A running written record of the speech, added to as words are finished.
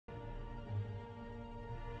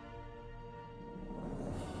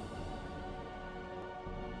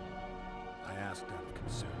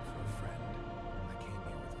concern for a friend. I came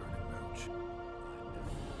here with Vernon Roach. I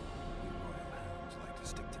know. We royal hounds like to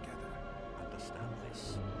stick together. Understand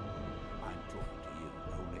this. I'm talking to you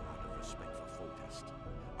only out of respect for Foltest.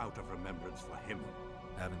 Out of remembrance for him.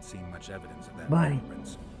 Haven't seen much evidence of that Buddy.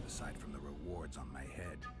 remembrance, aside from the rewards on my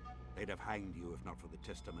head. They'd have hanged you if not for the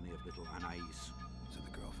testimony of little Anais. So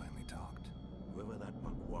the girl finally talked. Whoever that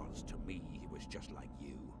monk was, to me, he was just like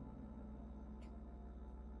you.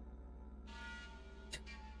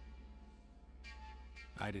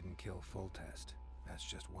 I didn't kill Foltest. That's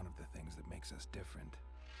just one of the things that makes us different.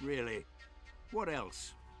 Really? What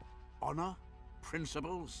else? Honor?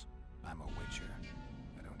 Principles? I'm a witcher.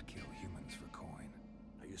 I don't kill humans for coin.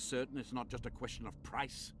 Are you certain it's not just a question of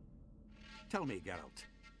price? Tell me, Geralt.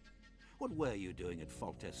 What were you doing at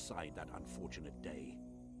Foltest's side that unfortunate day?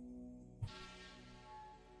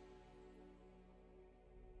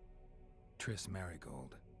 Triss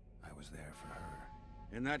Marigold. I was there for her.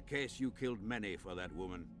 In that case, you killed many for that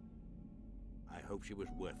woman. I hope she was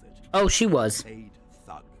worth it. Oh, she was. Paid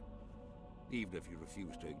thug. Even if you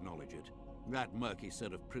refuse to acknowledge it. That murky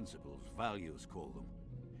set of principles, values call them.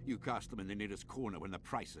 You cast them in the nearest corner when the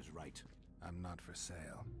price is right. I'm not for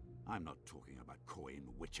sale. I'm not talking about coin,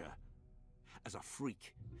 Witcher. As a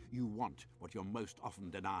freak, you want what you're most often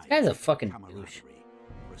denied. This guy's a fucking douche. Camaraderie,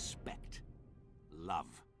 respect,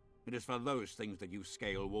 love. It is for those things that you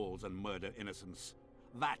scale walls and murder innocents.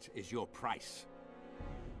 That is your price.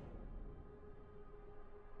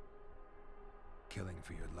 Killing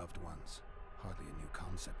for your loved ones. Hardly a new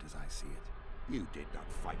concept as I see it. You did not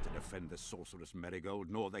fight to defend the sorceress Marigold,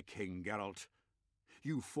 nor the king, Geralt.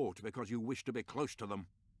 You fought because you wished to be close to them.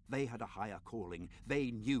 They had a higher calling.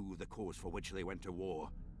 They knew the cause for which they went to war.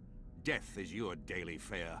 Death is your daily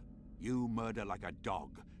fare. You murder like a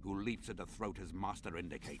dog who leaps at the throat his master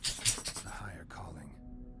indicates. A higher calling.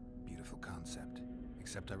 Beautiful concept.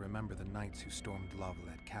 Except I remember the knights who stormed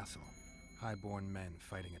Lavalette Castle. Highborn men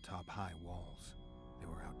fighting atop high walls. They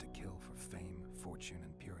were out to kill for fame, fortune,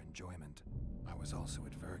 and pure enjoyment. I was also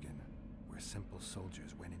at Vergen, where simple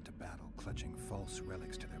soldiers went into battle clutching false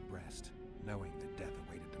relics to their breast, knowing that death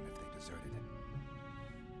awaited them if they deserted.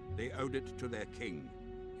 They owed it to their king.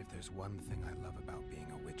 If there's one thing I love about being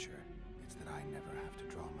a witcher, it's that I never have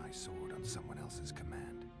to draw my sword on someone else's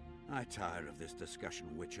command. I tire of this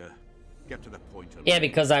discussion, Witcher. Get to the point. Yeah,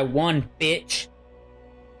 because I won, bitch.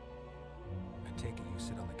 I take it you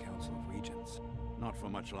sit on the Council of Regents. Not for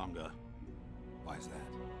much longer. Why's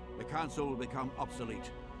that? The council will become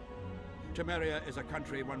obsolete. Temeria is a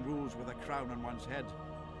country one rules with a crown on one's head.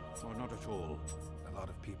 Or not at all. A lot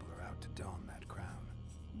of people are out to don that crown.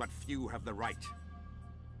 But few have the right.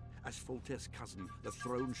 As Foltest's cousin, the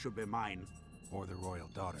throne should be mine. Or the royal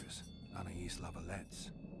daughters, Anais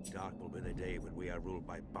Lavalette's. Dark will be the day when we are ruled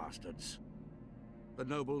by bastards. The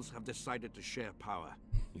nobles have decided to share power.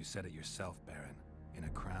 You said it yourself, Baron. In a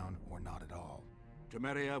crown or not at all.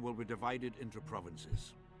 Temeria will be divided into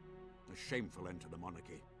provinces. A shameful end to the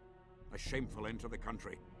monarchy. A shameful end to the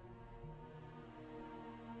country.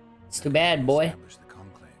 It's too bad, boy. Establish the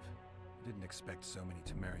conclave. I didn't expect so many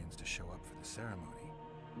Temerians to show up for the ceremony.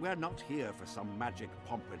 We're not here for some magic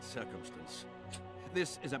pomp and circumstance.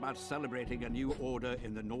 This is about celebrating a new order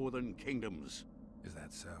in the northern kingdoms. Is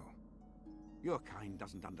that so? Your kind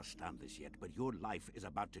doesn't understand this yet, but your life is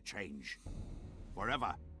about to change.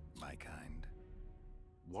 Forever. My kind.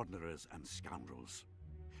 Wanderers and scoundrels.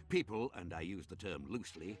 People, and I use the term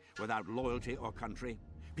loosely, without loyalty or country.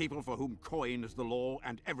 People for whom coin is the law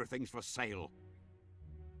and everything's for sale.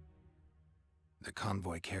 The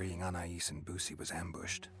convoy carrying Anais and Busi was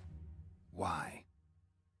ambushed. Why?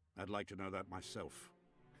 I'd like to know that myself.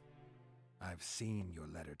 I've seen your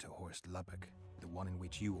letter to Horst Lubbock, the one in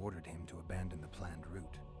which you ordered him to abandon the planned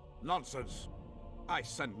route. Nonsense! I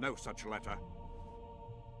sent no such letter.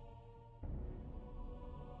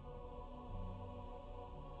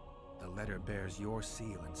 The letter bears your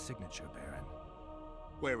seal and signature, Baron.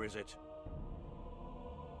 Where is it?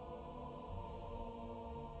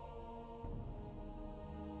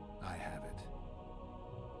 I have it.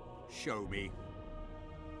 Show me.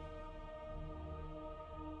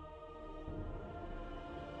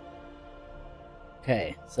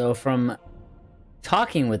 Okay, so from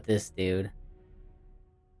talking with this dude,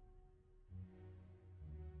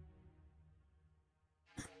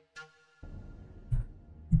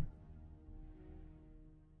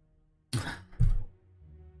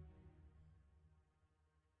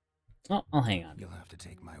 oh, hang on. You'll have to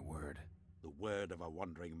take my word. The word of a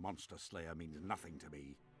wandering monster slayer means nothing to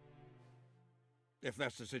me. If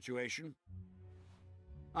that's the situation,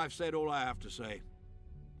 I've said all I have to say.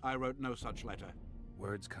 I wrote no such letter.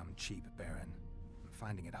 Words come cheap, Baron.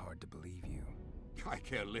 finding it hard to believe you. I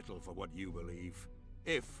care little for what you believe.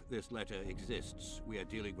 If this letter exists, we are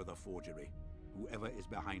dealing with a forgery. Whoever is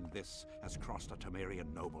behind this has crossed a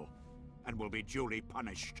Temerian noble, and will be duly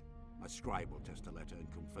punished. My scribe will test the letter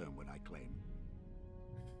and confirm what I claim.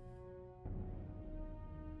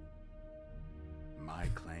 My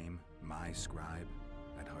claim? My scribe?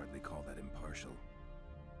 I'd hardly call that impartial.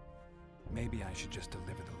 Maybe I should just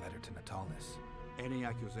deliver the letter to Natalis. Any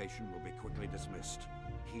accusation will be quickly dismissed.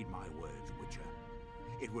 Heed my words, Witcher.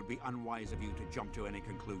 It would be unwise of you to jump to any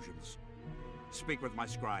conclusions. Speak with my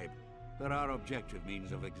scribe. There are objective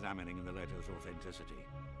means of examining the letter's authenticity.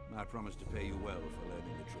 I promise to pay you well for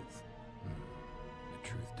learning the truth. The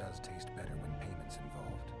truth does taste better when payment's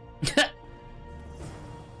involved.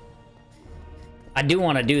 I do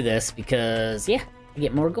want to do this because, yeah, I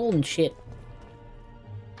get more gold and shit.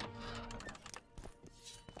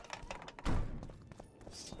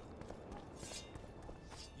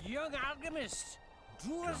 Young alchemist,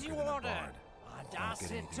 do as you order.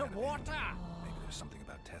 Adass it to water. Maybe there's something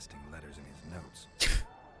about testing letters in his notes.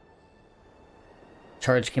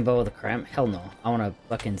 Charge Kimbo with a crime? Hell no. I want to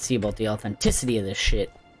fucking see about the authenticity of this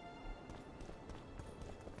shit.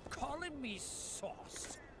 Calling me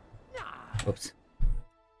sauce? Nah. Oops.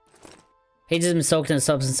 Pages have been soaked in a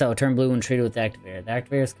substance that will turn blue when treated with the activator. The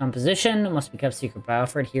activator's composition must be kept secret by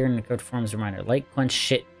Alfred here in the code forms reminder. Light, quench,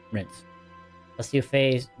 shit, rinse. Lest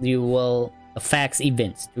you will fax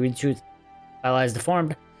events. To read the truth, allies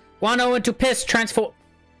deformed. Guano into piss, transform.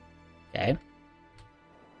 Okay.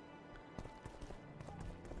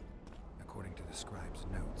 According to the scribe's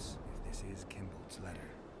notes, if this is Kimbold's letter,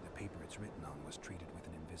 the paper it's written on was treated with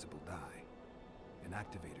an invisible dye. An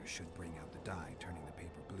activator should bring out the dye, turning the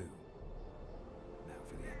paper blue. Now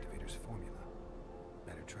for the activator's formula.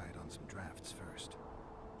 Better try it on some drafts first.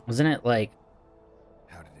 Wasn't it like...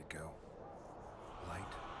 How did it go?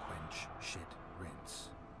 Light, quench, shit, rinse.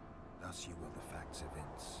 Thus you will the facts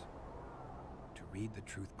evince. To read the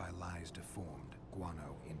truth by lies deformed,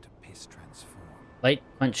 guano into piss transform. Light,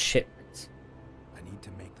 quench, shit, rinse. I need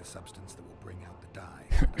to make the substance that will bring out the dye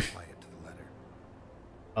and apply it to the letter.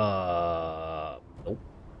 Nope.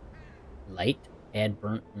 Light, add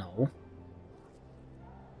burnt, no.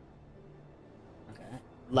 Okay.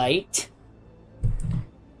 Light.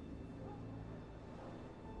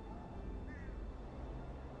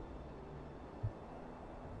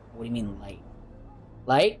 What do you mean light?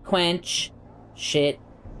 Light, quench, shit,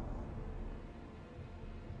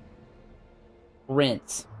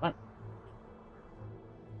 rinse. What?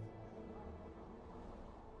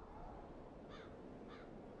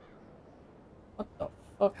 What the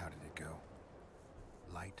fuck? How did it go?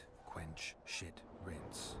 Light, quench, shit,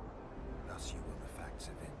 rinse. Thus you will the facts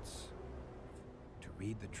evince. To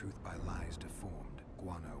read the truth by lies deformed,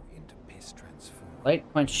 guano into piss transform. Light,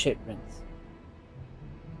 quench, shit, rinse.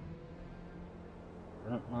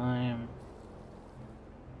 Burnt lime.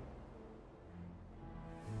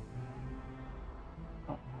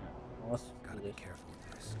 Oh, yeah. Let's Gotta do be this. careful with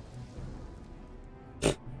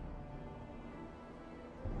this.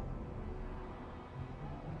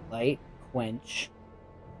 Light, quench,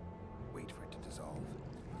 Wait for it to dissolve.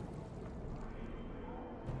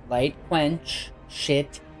 light, quench,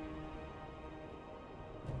 shit.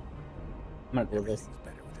 I'm gonna do this. Everything's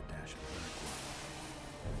better with a dash of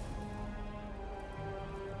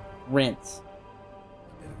Rinse.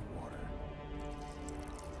 a bit of water.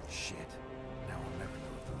 Shit. Now I'll never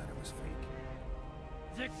know if the letter was fake.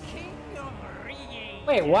 The king of Riye.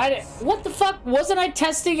 Wait, why did... What the fuck? Wasn't I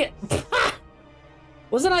testing it...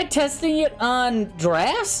 Wasn't I testing it on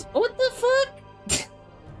drafts? What the fuck?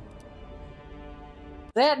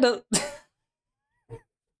 That...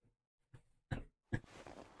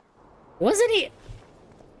 Wasn't he...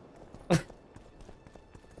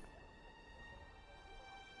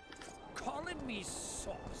 Calling me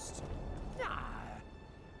sauce? Nah.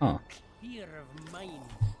 Huh. Clear of mind.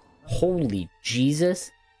 Holy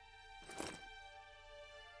Jesus.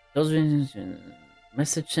 Those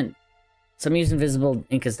message sent. Some use invisible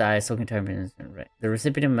ink as dye, so can type in the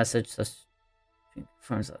recipient of message thus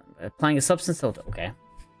forms applying a substance filter. Okay.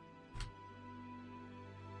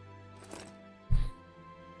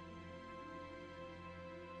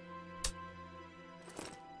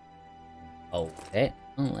 Okay.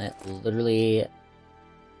 Well, that literally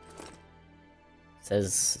says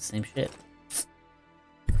the same shit.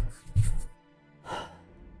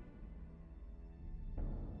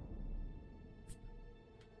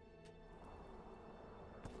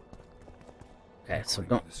 Okay, so According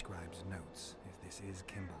don't... to the scribe's notes, if this is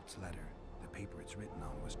Kimbold's letter, the paper it's written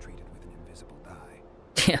on was treated with an invisible dye.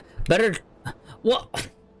 Yeah, better... What?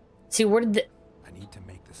 See, where did the... I need need to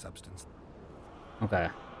make the substance. Okay.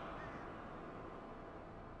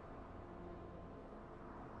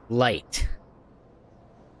 Light.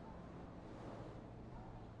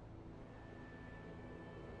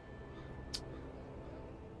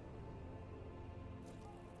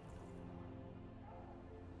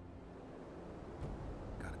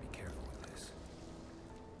 Gotta be careful with this.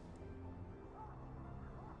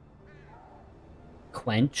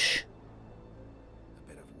 Quench. A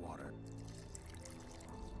bit of water.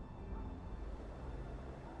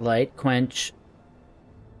 Light. Quench.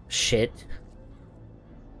 Shit.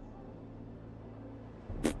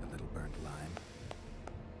 A little burnt lime.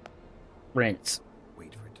 Rinse.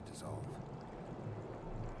 Wait for it to dissolve.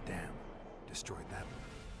 Damn. Destroyed that.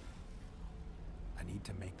 I need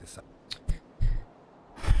to make this up.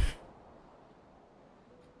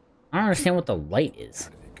 I don't understand what the light is. How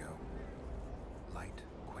did it go? Light,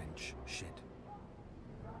 quench, shit.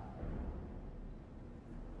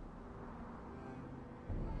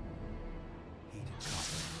 Heated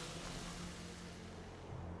copper.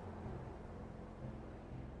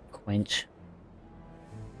 Quench.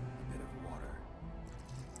 A bit of water.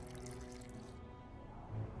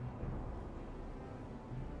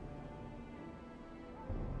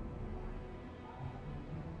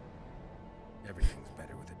 Everything's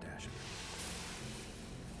better with a dash of it.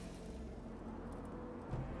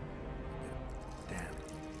 Damn.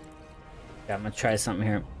 Okay, I'm gonna try something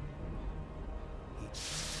here. Heat.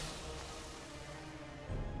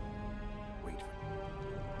 Wait for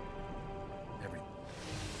every.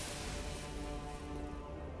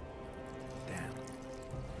 Damn.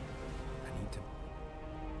 I need to.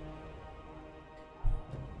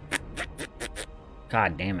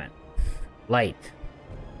 God damn it. Light.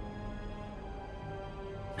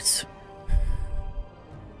 It's-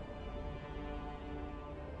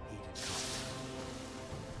 Heated copper.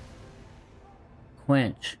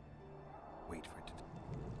 Quench. Wait for it to.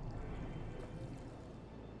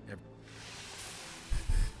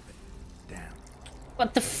 Damn.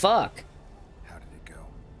 What the fuck? How did it go?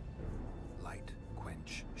 Light,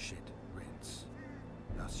 quench, shit, rinse.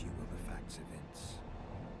 Thus you will the facts evince.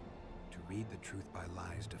 To read the truth by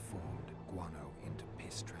lies deformed, guano into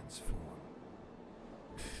piss transform.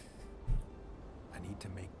 I need to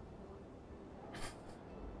make.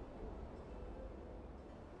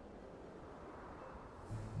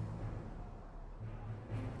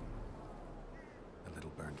 A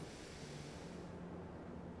little burned.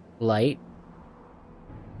 Light.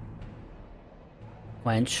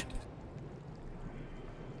 Quench.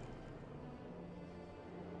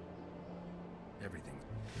 Everything.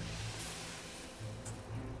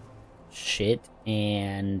 Shit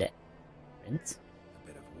and rinse. A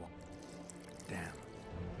bit of water. Damn.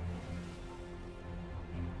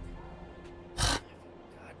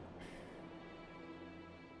 God.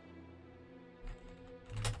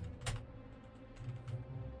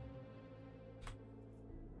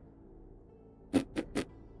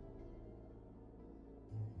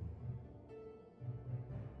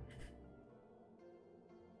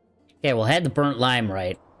 Okay, well, I had the burnt lime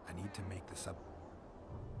right. I need to make this up.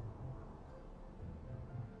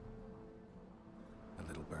 A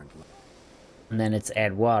little burnt And then it's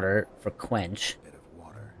add water for quench. bit of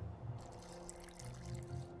water.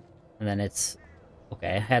 And then it's...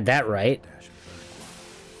 Okay, I had that right. Dash of burnt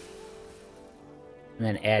And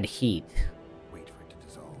then add heat. water. Wait for it to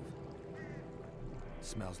dissolve.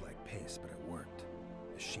 Smells like piss, but it worked.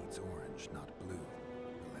 The sheet's orange, not blue.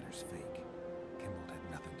 The letter's fake. Kimball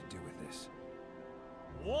had nothing to do with this.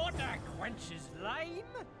 Water quenches lime,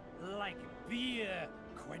 like beer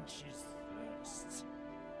quenches thirst.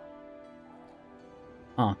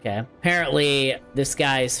 Okay. Apparently, this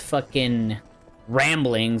guy's fucking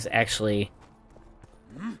ramblings actually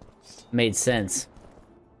made sense.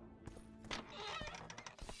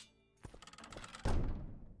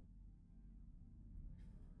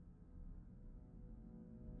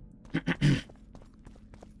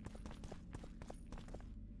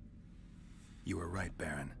 You were right,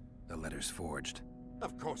 Baron. The letter's forged.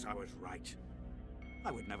 Of course I was right.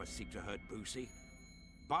 I would never seek to hurt Boosie.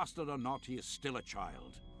 Bastard or not, he is still a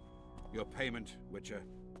child. Your payment, Witcher.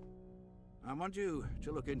 I want you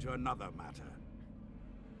to look into another matter.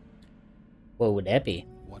 What would that be?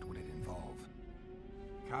 What would it involve?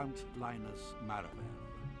 Count Linus Maribel.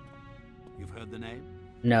 You've heard the name?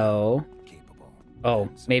 No. Capable. Oh,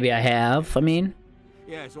 maybe I have, I mean.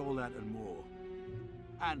 Yes, all that and more.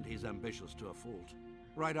 And he's ambitious to a fault.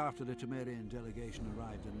 Right after the Temerian delegation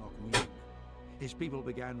arrived in Lochmere, his people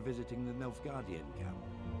began visiting the Nilfgaardian camp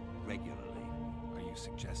regularly. Are you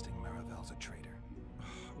suggesting Maravel's a traitor?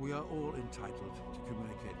 We are all entitled to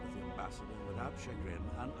communicate with the ambassador without chagrin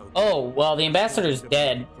and openness. Oh, well, the ambassador's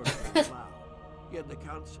dead. Yet the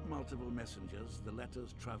Count's multiple messengers, the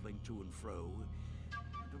letters traveling to and fro,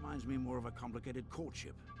 it reminds me more of a complicated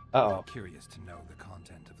courtship. Uh-oh. I'm curious to know the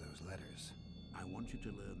content of those letters. I want you to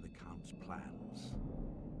learn the Count's plans.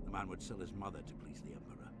 The man would sell his mother to please the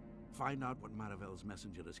Emperor. Find out what Maravel's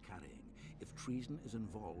messenger is carrying. If treason is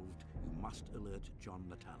involved, you must alert John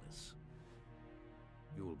Natalis.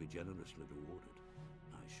 You will be generously rewarded,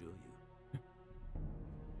 I assure you.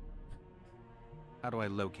 How do I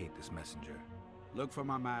locate this messenger? Look for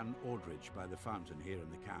my man Aldrich by the fountain here in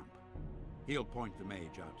the camp. He'll point the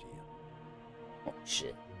mage out to you. Oh,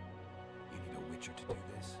 shit. You need a witcher to do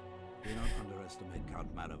this. Do not underestimate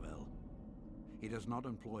Count Maravel. He does not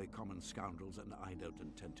employ common scoundrels, and I don't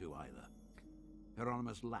intend to either.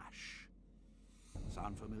 Hieronymus Lash.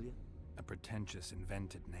 Sound familiar? A pretentious,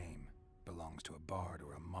 invented name. Belongs to a bard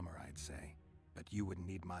or a mummer, I'd say. But you wouldn't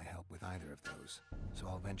need my help with either of those, so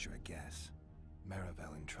I'll venture a guess.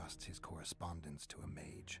 Maravel entrusts his correspondence to a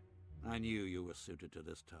mage. I knew you were suited to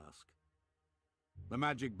this task. The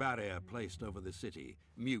magic barrier placed over the city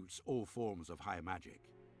mutes all forms of high magic,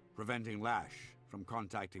 preventing Lash from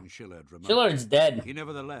contacting Shillard remotely. Shillard's dead. He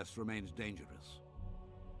nevertheless remains dangerous.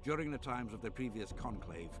 During the times of the previous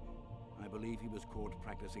conclave, I believe he was caught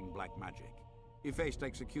practicing black magic. He faced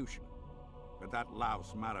execution, but that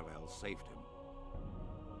louse Maravel saved him.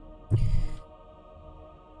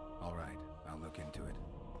 All right, I'll look into it.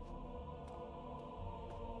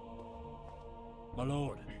 My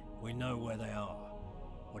lord, we know where they are.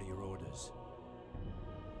 What are your orders?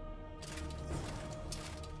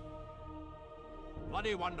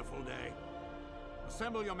 Bloody wonderful day.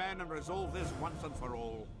 Assemble your men and resolve this once and for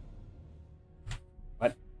all.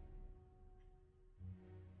 What?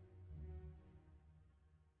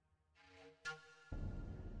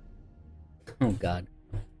 Oh, God.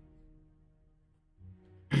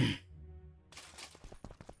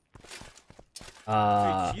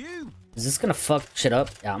 It's you! Is this gonna fuck shit up?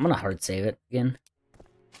 Yeah, I'm gonna hard save it again.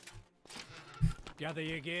 Gather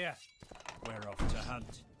your gear. We're off to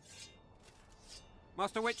hunt.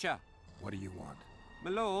 Master Witcher, What do you want?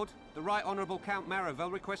 my lord, the Right Honourable Count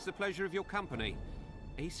Maravel requests the pleasure of your company.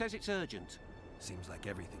 He says it's urgent. Seems like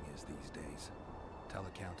everything is these days. Tell the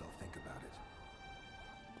Count I'll think about it.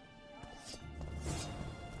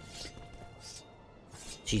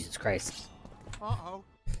 Jesus Christ. Uh-oh.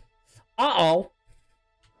 Uh-oh.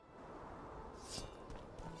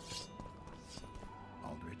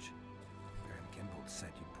 Aldrich, Baron Kimbold said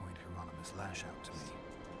you'd point Hieronymus Lash out to me.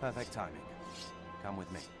 Perfect timing. Come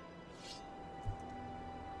with me.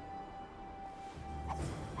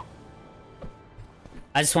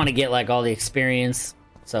 I just want to get, like, all the experience,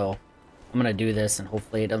 so I'm gonna do this, and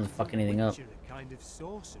hopefully it doesn't fuck anything up. You're a kind of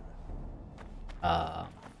sorcerer.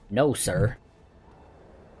 No, sir.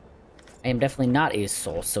 I am definitely not a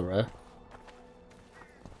sorcerer.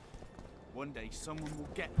 One day someone will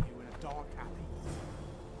get you in a dark alley.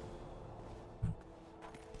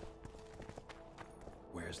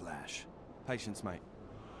 Where's Lash? Patience, mate.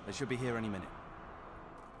 They should be here any minute.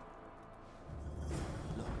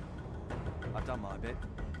 Look, I've done my bit.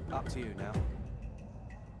 Up to you now.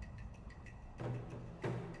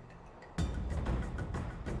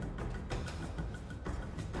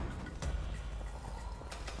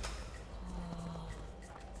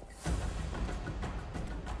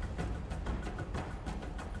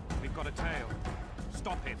 We've got a tail.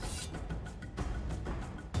 Stop him.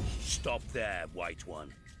 Stop there, White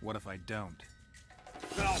One. What if I don't?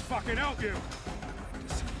 Then I'll fucking help you! I'd like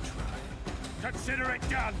to see you try. Consider it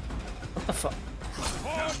done! What the fuck?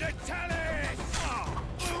 For Natalis!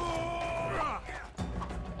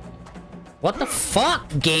 What the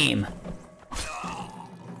fuck, game?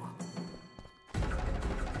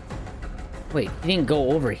 Wait, he didn't go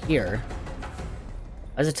over here.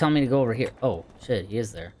 Why does it tell me to go over here? Oh, shit, he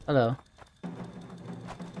is there. Hello.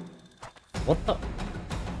 What the?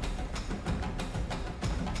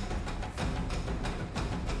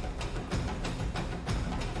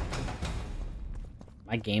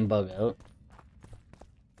 My game bug out.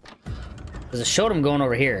 Because it showed him going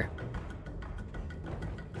over here.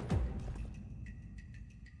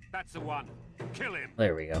 That's the one. Kill him.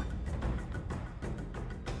 There we go.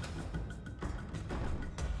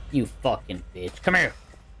 You fucking bitch. Come here.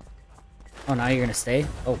 Oh, now you're gonna stay?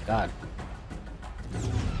 Oh, God.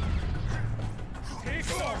 Take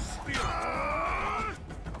your spear!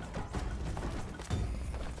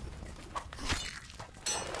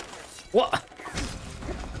 What?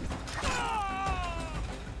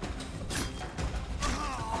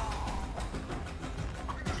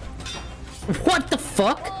 What the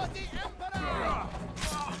fuck?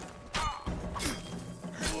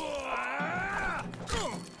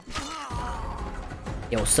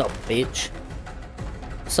 Yo, what's up, bitch?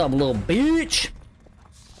 What's up, little bitch?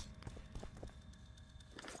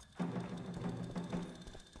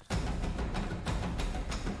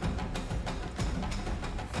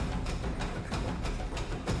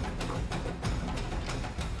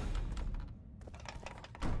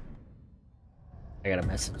 I got a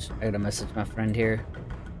message. I got to message my friend here.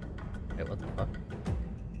 Wait, what the fuck?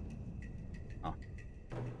 Oh.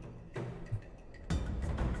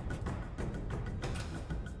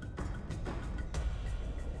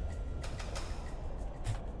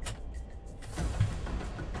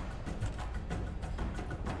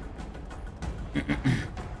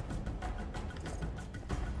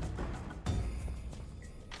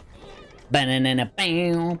 Banana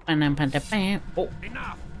bam, banana bam. Oh.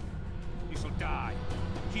 Enough! You shall die.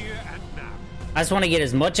 Here and now. I just want to get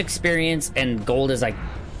as much experience and gold as I...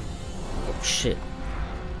 Oh, shit.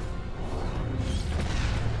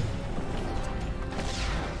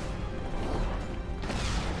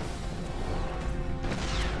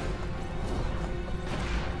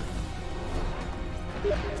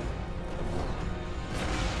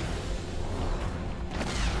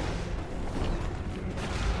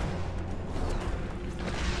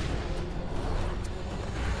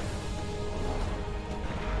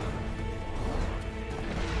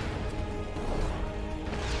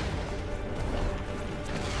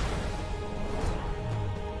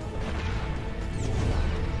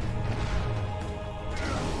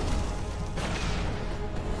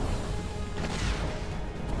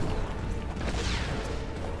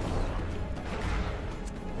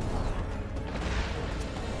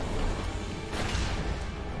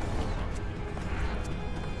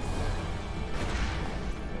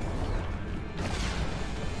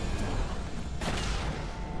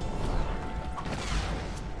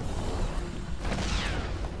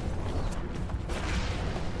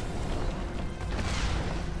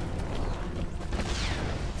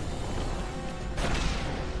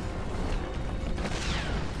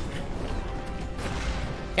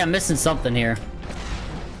 Yeah, I'm missing something here.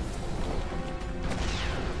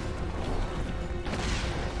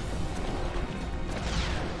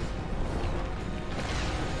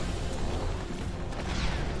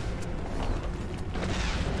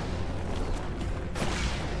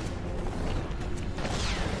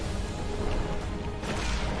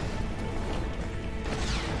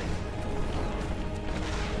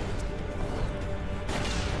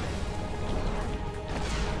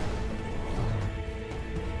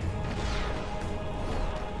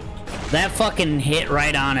 That fucking hit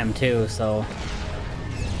right on him too, so...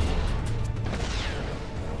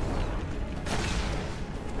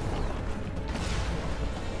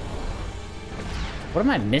 What am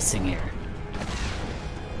I missing here?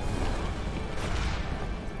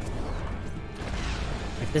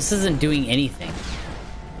 Like, this isn't doing anything.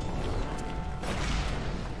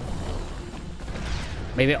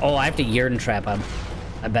 Maybe... Oh, I have to Yurden trap him.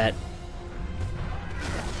 I bet.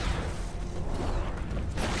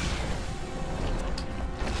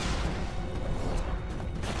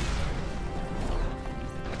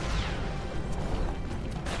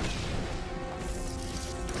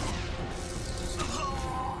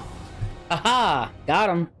 Aha! Got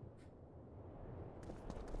him.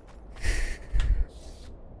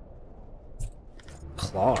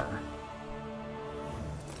 Clar.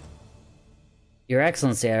 Your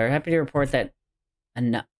Excellency, I am happy to report that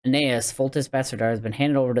Aeneas, Foltest Bastardar, has been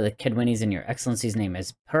handed over to the Kedwinnies in your Excellency's name.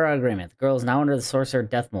 As per our agreement, the girl is now under the Sorcerer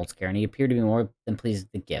Deathmold's care, and he appeared to be more than pleased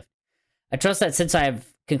with the gift. I trust that since I have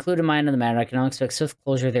concluded my end of the matter, I can now expect swift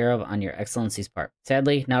closure thereof on your Excellency's part.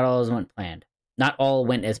 Sadly, not all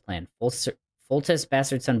went as planned. Foltest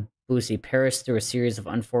bastard son Boosie perished through a series of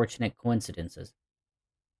unfortunate coincidences.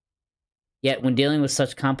 Yet, when dealing with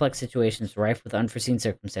such complex situations rife with unforeseen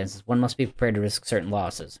circumstances, one must be prepared to risk certain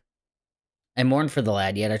losses. I mourn for the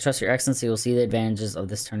lad, yet I trust your Excellency will see the advantages of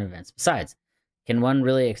this turn of events. Besides, can one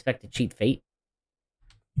really expect to cheat fate?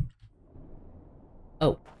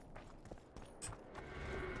 Oh.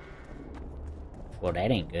 Well, that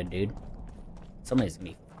ain't good, dude. Somebody's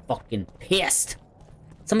gonna be fucking pissed.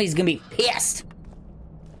 Somebody's gonna be pissed.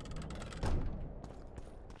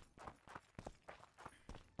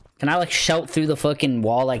 Can I, like, shout through the fucking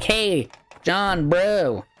wall, like, hey, John,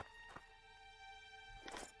 bro?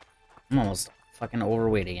 I'm almost fucking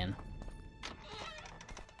overweight again.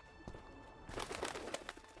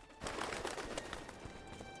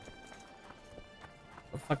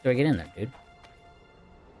 How the fuck do I get in there, dude?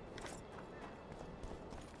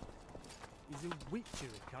 Is a witcher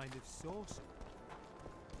a kind of sorcerer?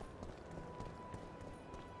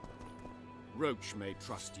 Roach may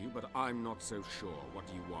trust you, but I'm not so sure. What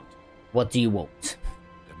do you want? What do you want?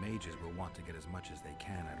 The mages will want to get as much as they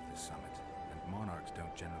can out of this summit, and monarchs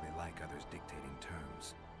don't generally like others dictating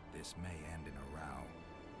terms. This may end in a row.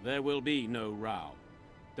 There will be no row.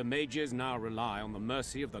 The mages now rely on the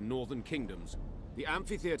mercy of the northern kingdoms. The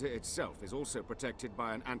amphitheater itself is also protected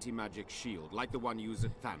by an anti-magic shield, like the one used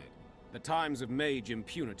at Thanid. The times of mage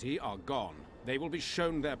impunity are gone. They will be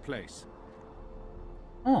shown their place.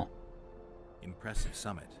 Oh. Impressive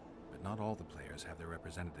summit, but not all the players have their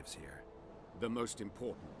representatives here. The most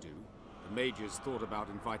important do. The mages thought about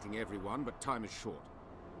inviting everyone, but time is short.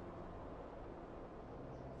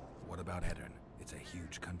 What about Edirn? It's a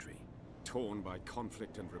huge country. Torn by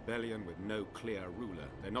conflict and rebellion with no clear ruler.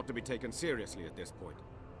 They're not to be taken seriously at this point.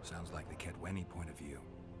 Sounds like the Kedweni point of view.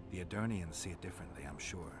 The Edirnians see it differently, I'm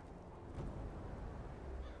sure.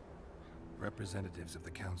 Representatives of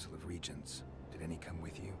the Council of Regents. Did any come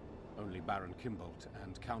with you? Only Baron Kimbolt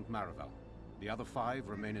and Count Maravel. The other 5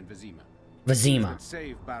 remain in Vizima. Vizima.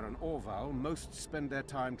 Save Baron Orval, most spend their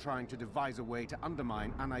time trying to devise a way to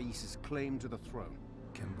undermine Anais' claim to the throne.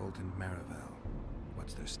 Kimbolt and Maravel.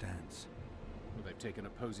 What's their stance? Well, they've taken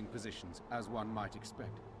opposing positions, as one might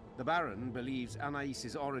expect. The Baron believes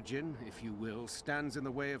Anais' origin, if you will, stands in the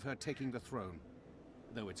way of her taking the throne,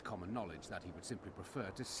 though it's common knowledge that he would simply prefer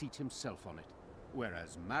to seat himself on it.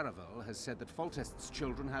 Whereas Maravel has said that Foltest's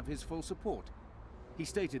children have his full support. He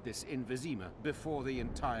stated this in Vizima before the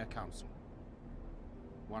entire council.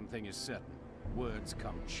 One thing is certain, words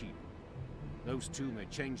come cheap. Those two may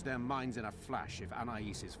change their minds in a flash if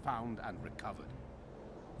Anais is found and recovered.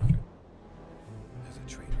 There's a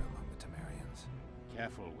traitor among the Temerians.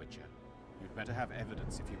 Careful, Witcher. You'd better have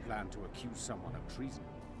evidence if you plan to accuse someone of treason.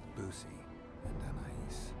 Busi and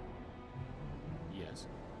Anais. Yes.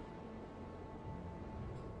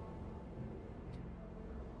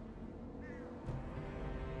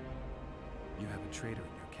 You have a traitor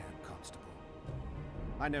in your camp, Constable.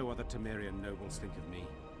 I know what the Temerian nobles think of me.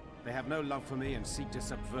 They have no love for me and seek to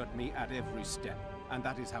subvert me at every step. And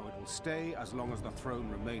that is how it will stay as long as the throne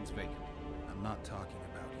remains vacant. I'm not talking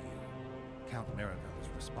about you. Count Maravel is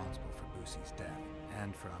responsible for Busi's death,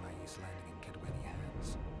 and for Anais landing in Kedweni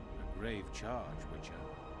hands. A grave charge, Witcher.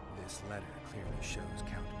 This letter clearly shows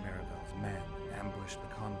Count Maravel's men ambushed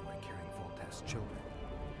the convoy carrying Foltest's children.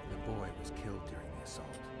 The boy was killed during the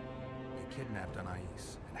assault. They kidnapped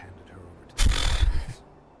Anais and handed her over to the Temerians.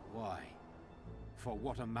 Why? For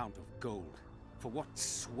what amount of gold? For what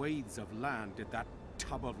swathes of land did that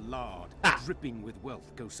tub of lard, dripping with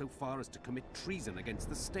wealth, go so far as to commit treason against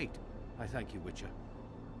the state? I thank you, Witcher.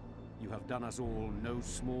 You have done us all no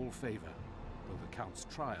small favor, though the Count's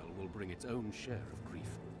trial will bring its own share of grief.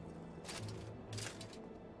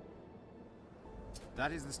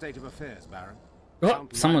 That is the state of affairs, Baron. Oh,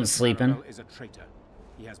 Count someone's Linus sleeping. Maravel is a traitor.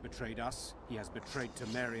 He has betrayed us, he has betrayed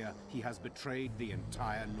Temeria, he has betrayed the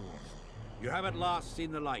entire North. You have at last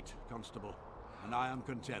seen the light, Constable, and I am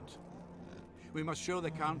content. We must show the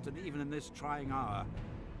Count that even in this trying hour,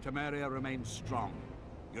 Temeria remains strong,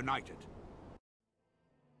 united.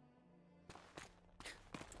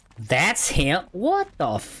 That's him? What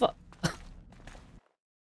the fuck?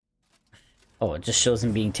 Oh, it just shows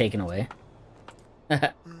him being taken away.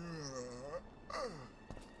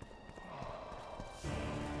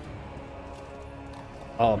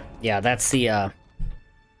 Oh, yeah, that's the,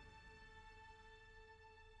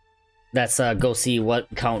 That's, go see what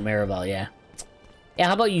Count Maravel, yeah. Yeah,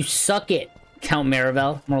 how about you suck it, Count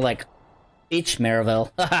Maravel? More like, bitch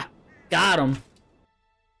Maravel. Haha, got him.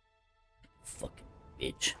 Fucking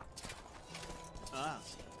bitch. Ah,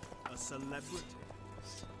 a celebrity.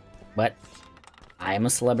 What? I am a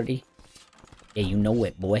celebrity? Yeah, you know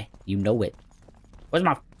it, boy. You know it. Where's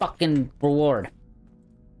my fucking reward?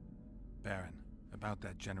 Baron, about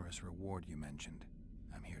that generous reward you mentioned,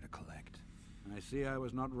 I'm here to collect. I see I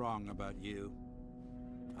was not wrong about you.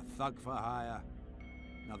 A thug for hire,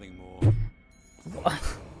 nothing more. What?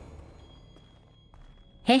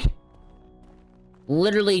 Hey?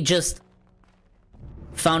 Literally just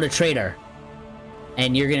found a traitor.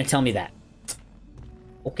 And you're gonna tell me that.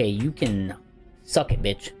 Okay, you can suck it,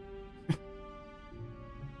 bitch.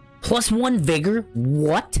 +1 vigor?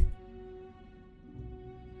 What?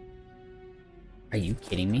 Are you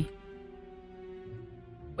kidding me?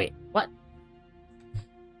 Wait, what?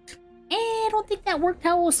 I don't think that worked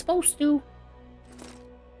how it was supposed to.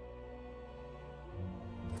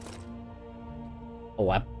 Oh,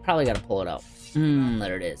 I probably gotta pull it out.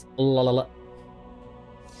 There it is. La la la.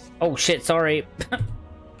 Oh shit, sorry.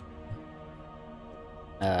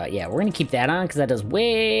 Yeah, we're gonna keep that on because that does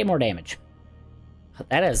way more damage.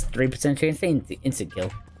 That has 3% chance to instant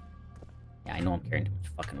kill. Yeah, I know I'm carrying too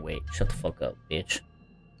much fucking weight. Shut the fuck up, bitch.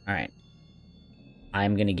 Alright.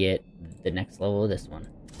 I'm gonna get the next level of this one.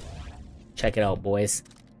 Check it out, boys.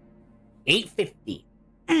 850.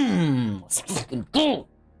 Let's fucking go!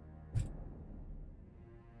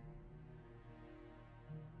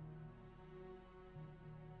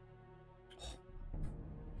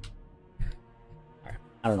 Alright,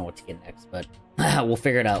 I don't know what to get next, but we'll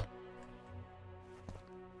figure it out.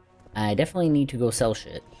 I definitely need to go sell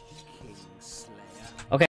shit.